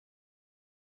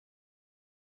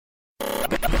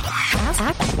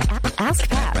Ask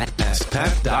Pat.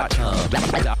 AskPat.com.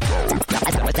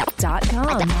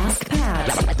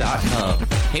 AskPat.com.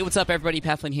 Hey, what's up, everybody?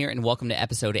 Pat Flynn here, and welcome to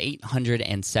episode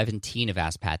 817 of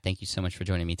Ask Pat. Thank you so much for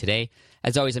joining me today.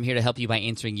 As always, I'm here to help you by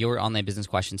answering your online business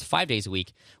questions 5 days a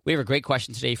week. We have a great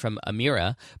question today from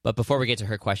Amira, but before we get to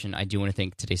her question, I do want to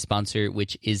thank today's sponsor,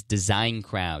 which is Design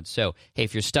Crowd. So, hey,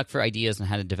 if you're stuck for ideas on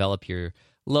how to develop your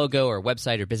logo or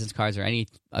website or business cards or any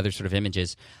other sort of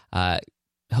images,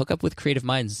 hook up with creative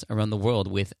minds around the world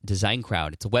with Design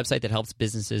Crowd. It's a website that helps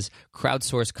businesses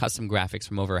crowdsource custom graphics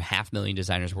from over 500,000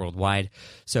 designers worldwide.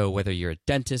 So whether you're a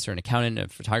dentist or an accountant, a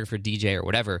photographer, DJ, or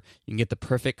whatever, you can get the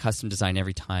perfect custom design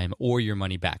every time or your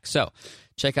money back. So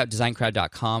check out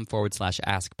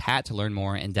designcrowd.com/askpat to learn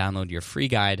more and download your free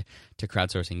guide to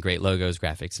crowdsourcing great logos,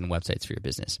 graphics, and websites for your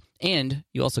business. And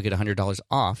you also get $100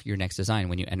 off your next design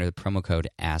when you enter the promo code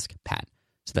AskPat.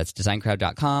 So that's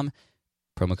designcrowd.com.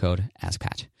 Promo code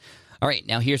AskPat. All right,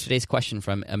 now here's today's question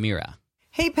from Amira.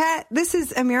 Hey, Pat. This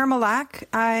is Amira Malak.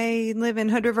 I live in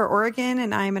Hood River, Oregon,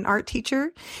 and I'm an art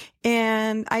teacher.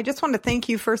 And I just want to thank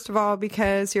you, first of all,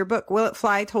 because your book, Will It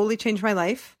Fly, totally changed my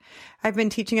life. I've been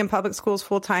teaching in public schools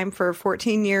full-time for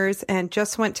 14 years and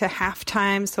just went to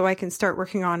half-time so I can start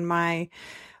working on my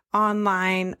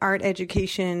online art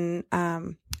education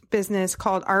business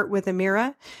called Art with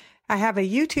Amira. I have a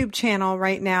YouTube channel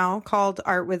right now called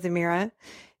Art with Amira,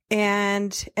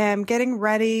 and am getting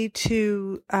ready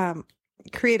to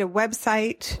create a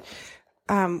website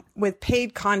with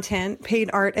paid content, paid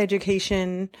art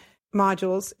education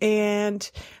modules.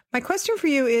 And my question for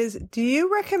you is, do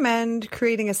you recommend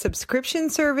creating a subscription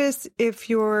service if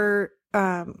your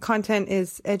content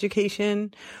is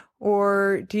education,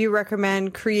 or do you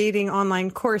recommend creating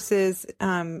online courses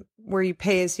where you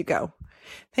pay as you go?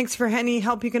 Thanks for any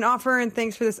help you can offer, and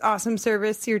thanks for this awesome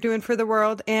service you're doing for the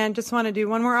world. And just want to do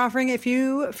one more offering. If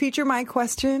you feature my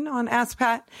question on Ask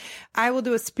Pat, I will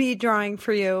do a speed drawing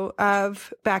for you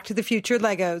of Back to the Future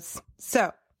Legos.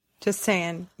 So just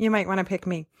saying, you might want to pick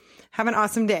me. Have an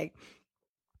awesome day.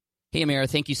 Hey, Amira,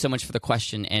 thank you so much for the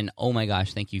question, and oh my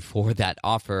gosh, thank you for that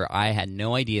offer. I had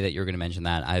no idea that you were going to mention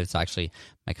that. I was actually,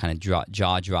 my kind of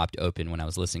jaw dropped open when I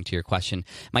was listening to your question.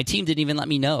 My team didn't even let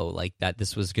me know like that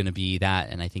this was going to be that,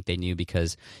 and I think they knew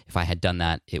because if I had done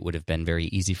that, it would have been very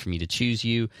easy for me to choose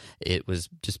you. It was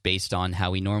just based on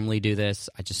how we normally do this.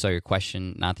 I just saw your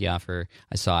question, not the offer.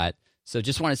 I saw it. So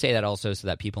just want to say that also so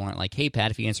that people aren't like, hey,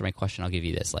 Pat, if you answer my question, I'll give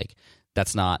you this. Like,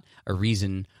 that's not a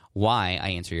reason why I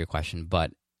answer your question,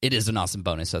 but it is an awesome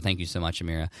bonus, so thank you so much,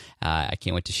 Amira. I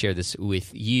can't wait to share this with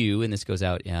you, and this goes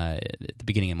out at the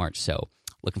beginning of March, so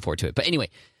looking forward to it. But anyway,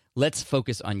 let's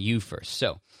focus on you first.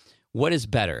 So what is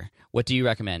better? What do you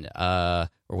recommend, or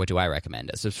what do I recommend?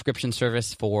 A subscription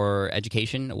service for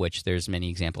education, which there's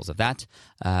many examples of that,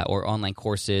 or online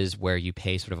courses where you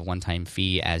pay sort of a one-time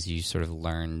fee as you sort of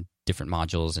learn different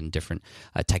modules and different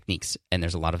techniques, and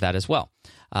there's a lot of that as well.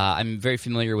 I'm very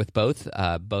familiar with both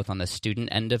on the student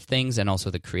end of things and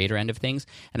also the creator end of things,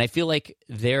 and I feel like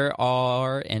there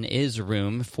are and is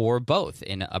room for both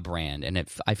in a brand, and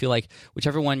I feel like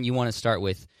whichever one you want to start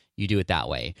with, you do it that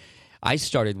way. I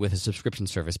started with a subscription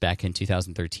service back in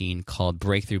 2013 called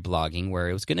Breakthrough Blogging, where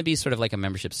it was going to be sort of like a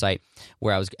membership site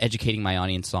where I was educating my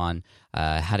audience on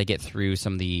how to get through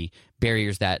some of the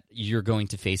barriers that you're going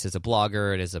to face as a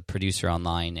blogger and as a producer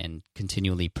online, and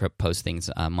continually post things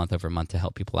month over month to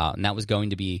help people out. And that was going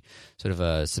to be sort of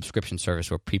a subscription service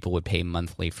where people would pay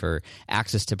monthly for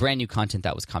access to brand new content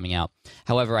that was coming out.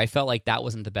 However, I felt like that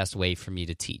wasn't the best way for me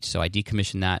to teach, so I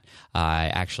decommissioned that. I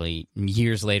actually,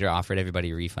 years later, offered everybody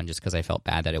a refund just because I felt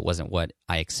bad that it wasn't what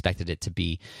I expected it to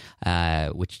be,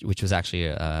 which was actually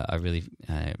a really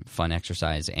fun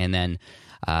exercise. And then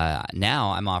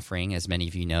now I'm offering, as many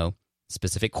of you know,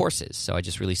 specific courses. So I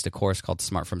just released a course called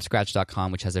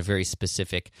smartfromscratch.com, which has a very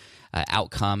specific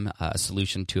outcome, a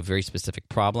solution to a very specific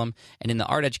problem. And in the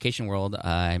art education world,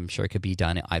 I'm sure it could be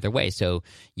done either way. So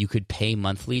you could pay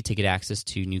monthly to get access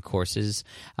to new courses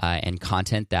and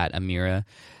content that Amira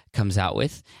comes out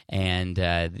with, and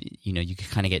you can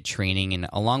kind of get training, and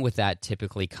along with that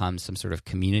typically comes some sort of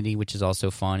community, which is also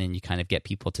fun, and you kind of get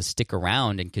people to stick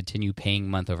around and continue paying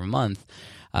month over month,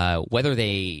 whether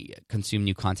they consume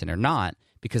new content or not,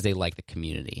 because they like the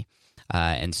community.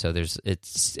 And so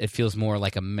it feels more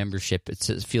like a membership. It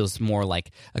feels more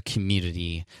like a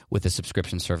community with a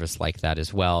subscription service like that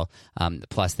as well.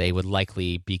 Plus, they would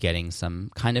likely be getting some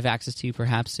kind of access to you,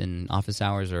 perhaps in office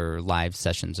hours or live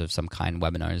sessions of some kind,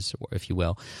 webinars, if you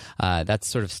will. That's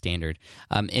sort of standard.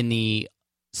 In the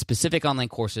specific online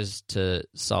courses to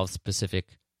solve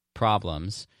specific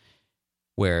problems,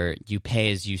 where you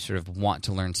pay as you sort of want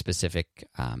to learn specific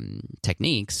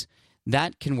techniques,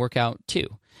 that can work out too.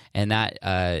 And that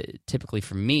typically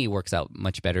for me works out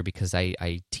much better because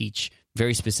I teach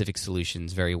very specific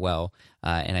solutions very well,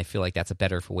 and I feel like that's a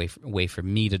better way for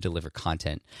me to deliver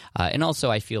content. And also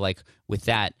I feel like with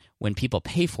that, when people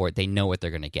pay for it, they know what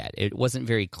they're going to get. It wasn't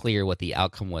very clear what the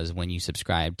outcome was when you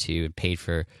subscribed to and paid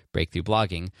for Breakthrough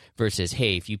Blogging versus,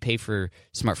 hey, if you pay for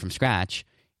Smart From Scratch,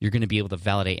 you're going to be able to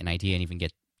validate an idea and even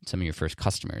get some of your first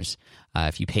customers.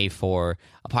 If you pay for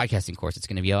a podcasting course, it's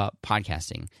going to be about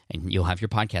podcasting, and you'll have your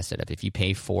podcast set up. If you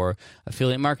pay for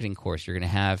affiliate marketing course, you're going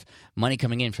to have money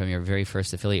coming in from your very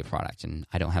first affiliate product. And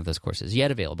I don't have those courses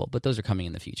yet available, but those are coming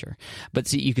in the future. But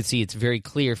see, you can see it's very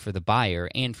clear for the buyer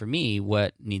and for me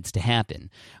what needs to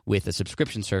happen. With a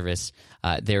subscription service,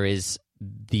 there is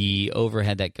the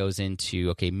overhead that goes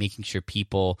into, making sure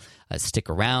people stick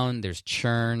around. There's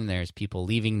churn, there's people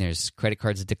leaving, there's credit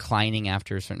cards declining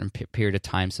after a certain period of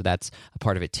time, so that's a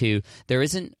part of it too. There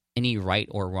isn't any right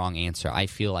or wrong answer. I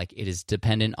feel like it is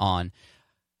dependent on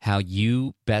how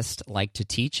you best like to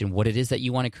teach and what it is that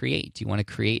you want to create. Do you want to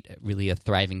create really a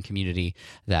thriving community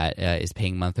that is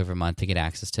paying month over month to get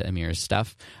access to Amir's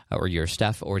stuff or your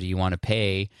stuff? Or do you want to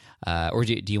pay, or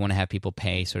do you want to have people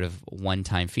pay sort of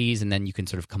one-time fees and then you can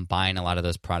sort of combine a lot of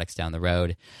those products down the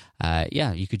road?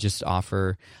 You could just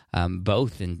offer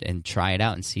both and try it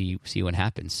out and see what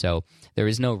happens. So there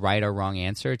is no right or wrong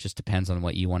answer. It just depends on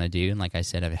what you want to do. And like I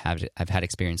said, I've had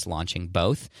experience launching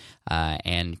both,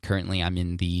 and currently I'm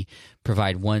in the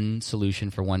provide one solution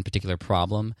for one particular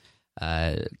problem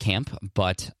camp.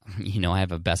 But I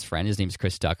have a best friend. His name is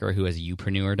Chris Ducker, who has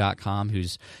Youpreneur.com,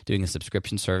 who's doing a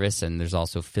subscription service, and there's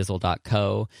also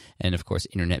Fizzle.co, and of course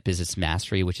Internet Business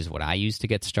Mastery, which is what I use to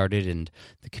get started. And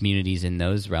the communities in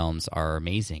those realms are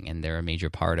amazing, and they're a major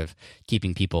part of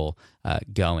keeping people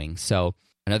going. So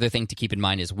another thing to keep in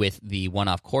mind is with the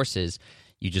one-off courses,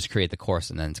 you just create the course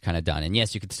and then it's kind of done. And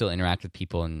yes, you could still interact with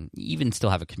people and even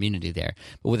still have a community there.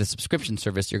 But with a subscription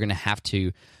service, you're going to have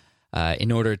to,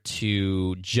 in order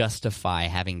to justify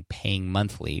paying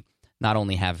monthly, not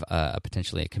only have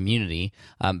potentially a community,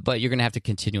 but you're going to have to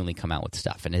continually come out with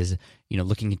stuff. And as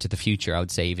looking into the future, I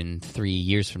would say even 3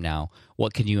 years from now,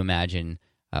 what can you imagine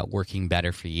working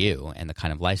better for you and the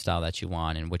kind of lifestyle that you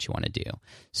want and what you want to do?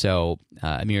 So,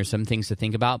 Amir, some things to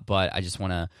think about, but I just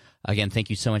want to, again, thank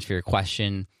you so much for your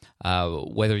question.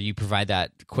 Whether you provide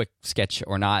that quick sketch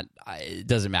or not, it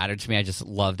doesn't matter to me. I just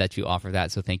love that you offer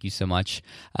that, so thank you so much.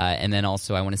 And then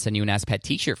also, I want to send you an Ask Pat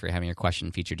t-shirt for having your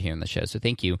question featured here on the show, so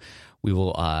thank you. We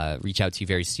will reach out to you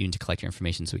very soon to collect your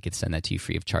information so we could send that to you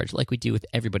free of charge, like we do with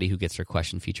everybody who gets their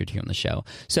question featured here on the show.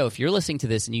 So if you're listening to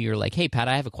this and you're like, hey, Pat,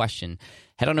 I have a question,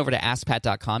 head on over to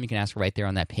AskPat.com. You can ask right there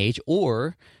on that page,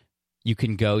 or you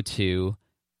can go to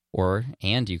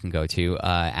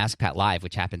Ask Pat Live,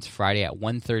 which happens Friday at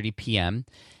 1:30 p.m.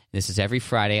 This is every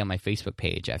Friday on my Facebook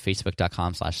page at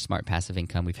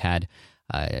facebook.com/smartpassiveincome. We've had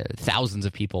thousands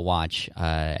of people watch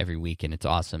every week, and it's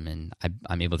awesome. And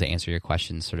I'm able to answer your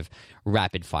questions sort of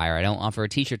rapid fire. I don't offer a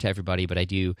t-shirt to everybody, but I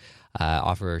do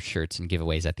offer shirts and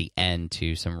giveaways at the end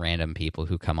to some random people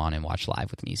who come on and watch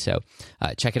live with me. So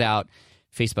check it out.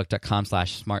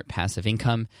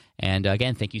 Facebook.com/smartpassiveincome. And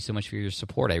again, thank you so much for your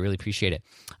support. I really appreciate it.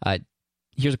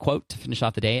 Here's a quote to finish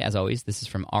off the day. As always, this is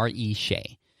from R.E.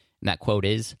 Shea. And that quote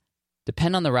is,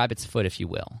 "Depend on the rabbit's foot if you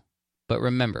will, but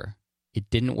remember, it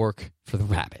didn't work for the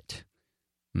rabbit."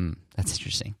 That's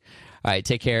interesting. All right,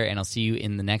 take care, and I'll see you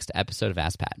in the next episode of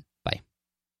Ask Pat. Bye.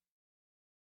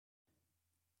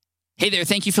 Hey there,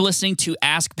 thank you for listening to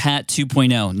Ask Pat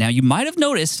 2.0. Now, you might have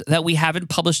noticed that we haven't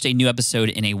published a new episode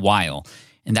in a while,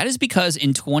 and that is because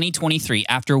in 2023,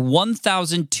 after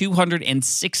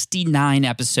 1,269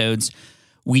 episodes,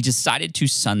 we decided to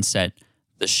sunset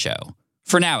the show.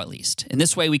 For now, at least. In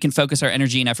this way, we can focus our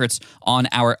energy and efforts on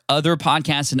our other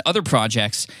podcasts and other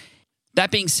projects. That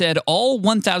being said, all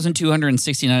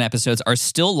 1,269 episodes are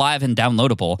still live and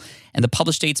downloadable, and the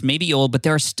published dates may be old, but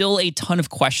there are still a ton of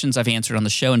questions I've answered on the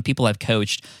show and people I've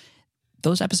coached.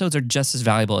 Those episodes are just as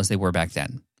valuable as they were back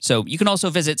then. So you can also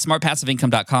visit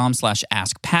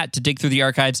smartpassiveincome.com/askpat to dig through the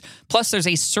archives. Plus, there's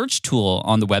a search tool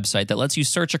on the website that lets you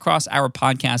search across our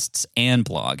podcasts and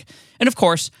blog. And of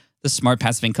course, the Smart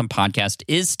Passive Income podcast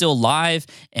is still live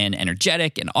and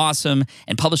energetic and awesome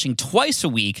and publishing twice a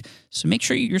week. So make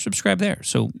sure you're subscribed there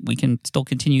so we can still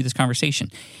continue this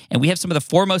conversation. And we have some of the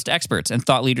foremost experts and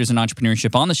thought leaders in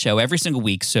entrepreneurship on the show every single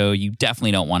week, so you definitely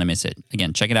don't want to miss it.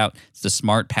 Again, check it out. It's the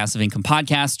Smart Passive Income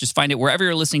podcast. Just find it wherever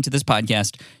you're listening to this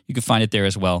podcast. You can find it there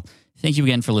as well. Thank you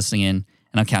again for listening in,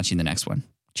 and I'll catch you in the next one.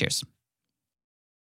 Cheers.